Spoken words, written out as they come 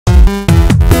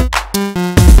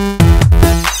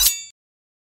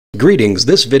Greetings,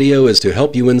 this video is to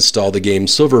help you install the game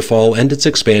Silverfall and its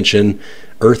expansion,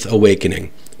 Earth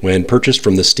Awakening, when purchased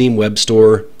from the Steam web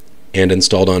store and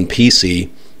installed on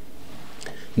PC.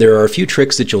 There are a few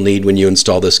tricks that you'll need when you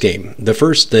install this game. The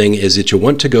first thing is that you'll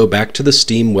want to go back to the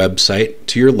Steam website,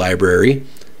 to your library,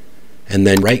 and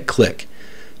then right-click.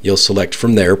 You'll select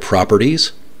from there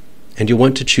Properties, and you'll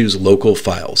want to choose Local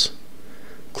Files.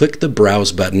 Click the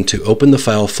Browse button to open the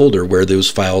file folder where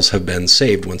those files have been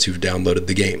saved once you've downloaded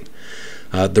the game.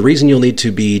 The reason you'll need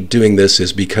to be doing this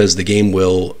is because the game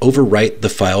will overwrite the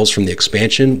files from the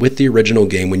expansion with the original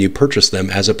game when you purchase them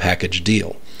as a package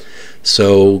deal.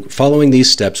 So following these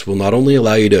steps will not only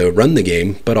allow you to run the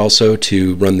game, but also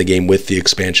to run the game with the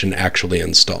expansion actually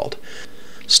installed.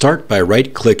 Start by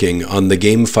right-clicking on the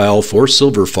game file for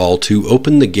Silverfall to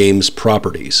open the game's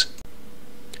properties.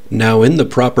 Now in the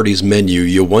Properties menu,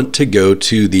 you'll want to go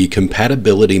to the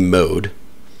Compatibility mode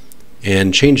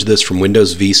and change this from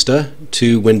Windows Vista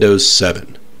to Windows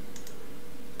 7.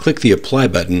 Click the Apply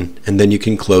button and then you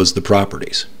can close the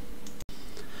properties.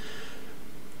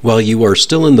 While you are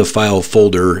still in the file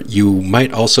folder, you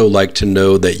might also like to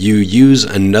know that you use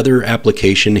another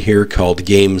application here called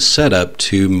Game Setup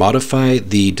to modify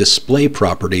the display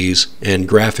properties and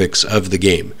graphics of the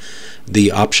game.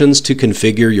 The options to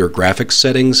configure your graphics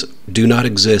settings do not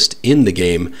exist in the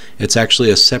game. It's actually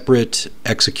a separate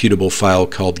executable file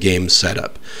called Game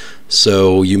Setup.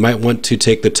 So you might want to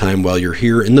take the time while you're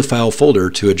here in the file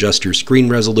folder to adjust your screen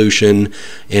resolution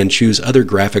and choose other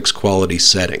graphics quality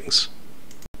settings.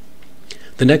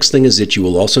 The next thing is that you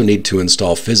will also need to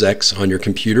install PhysX on your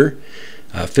computer.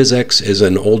 PhysX is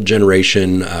an old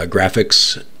generation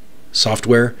graphics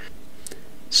software.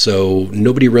 So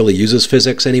nobody really uses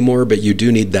PhysX anymore, but you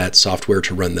do need that software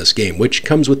to run this game, which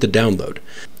comes with the download.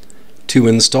 To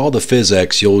install the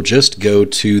PhysX, you'll just go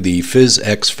to the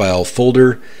PhysX file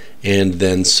folder and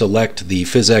then select the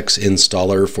PhysX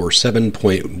installer for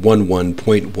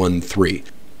 7.11.13.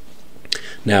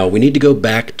 Now we need to go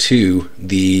back to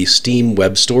the Steam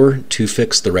web store to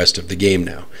fix the rest of the game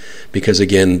now, because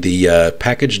again the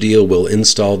package deal will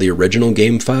install the original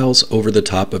game files over the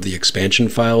top of the expansion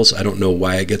files. I don't know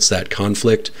why it gets that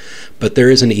conflict, but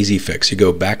there is an easy fix. You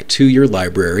go back to your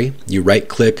library, you right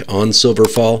click on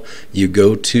Silverfall, you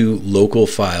go to Local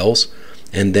Files,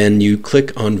 and then you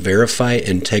click on Verify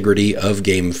Integrity of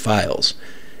Game Files.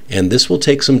 And this will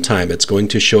take some time. It's going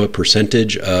to show a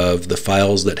percentage of the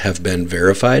files that have been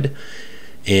verified.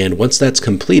 And once that's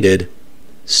completed,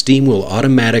 Steam will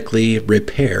automatically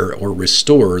repair or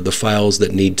restore the files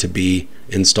that need to be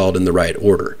installed in the right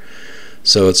order.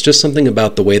 So it's just something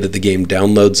about the way that the game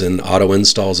downloads and auto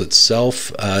installs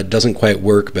itself doesn't quite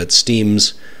work, but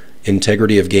Steam's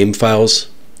Integrity of Game Files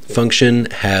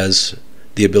function has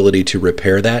the ability to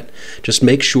repair that. Just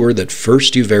make sure that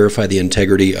first you verify the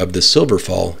integrity of the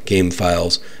Silverfall game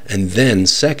files, and then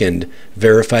second,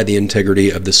 verify the integrity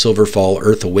of the Silverfall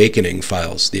Earth Awakening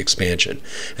files, the expansion.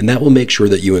 And that will make sure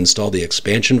that you install the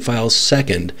expansion files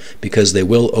second, because they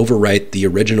will overwrite the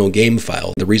original game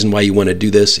file. The reason why you want to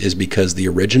do this is because the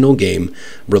original game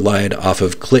relied off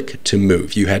of click to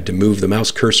move. You had to move the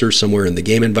mouse cursor somewhere in the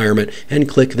game environment and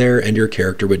click there, and your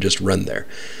character would just run there.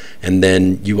 And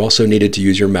then you also needed to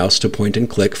use your mouse to point and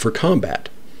click for combat.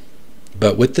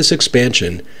 But with this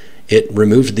expansion, it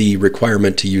removed the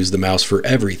requirement to use the mouse for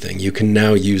everything. You can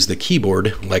now use the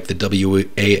keyboard, like the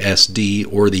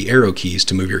WASD or the arrow keys,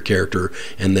 to move your character,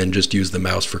 and then just use the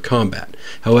mouse for combat.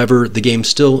 However, the game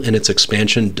still, in its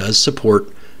expansion, does support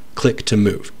click to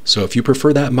move. So if you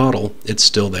prefer that model, it's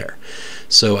still there.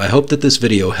 So I hope that this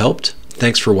video helped.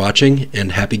 Thanks for watching,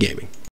 and happy gaming.